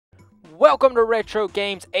welcome to Retro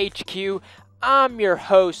Games HQ. I'm your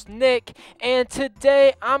host Nick, and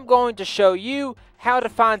today I'm going to show you how to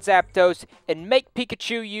find Zapdos and make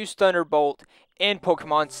Pikachu use Thunderbolt in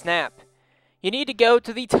Pokémon Snap. You need to go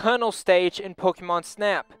to the tunnel stage in Pokémon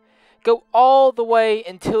Snap. Go all the way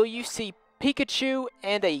until you see Pikachu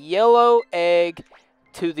and a yellow egg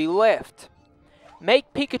to the left.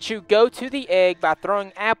 Make Pikachu go to the egg by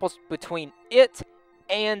throwing apples between it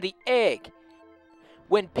and the egg.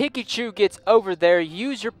 When Pikachu gets over there,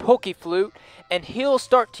 use your Pokeflute and he'll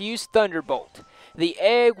start to use Thunderbolt. The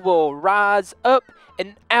egg will rise up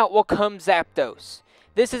and out will come Zapdos.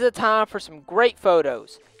 This is a time for some great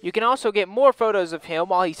photos. You can also get more photos of him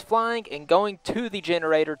while he's flying and going to the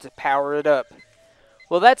generator to power it up.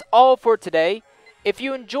 Well, that's all for today. If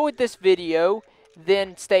you enjoyed this video,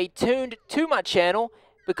 then stay tuned to my channel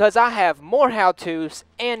because I have more how-tos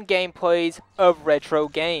and gameplays of retro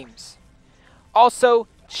games. Also,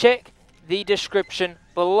 check the description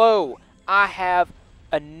below. I have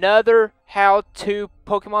another how-to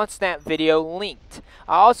Pokemon Snap video linked.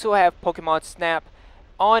 I also have Pokemon Snap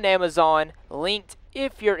on Amazon linked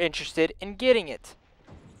if you're interested in getting it.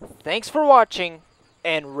 Thanks for watching,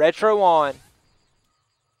 and retro on!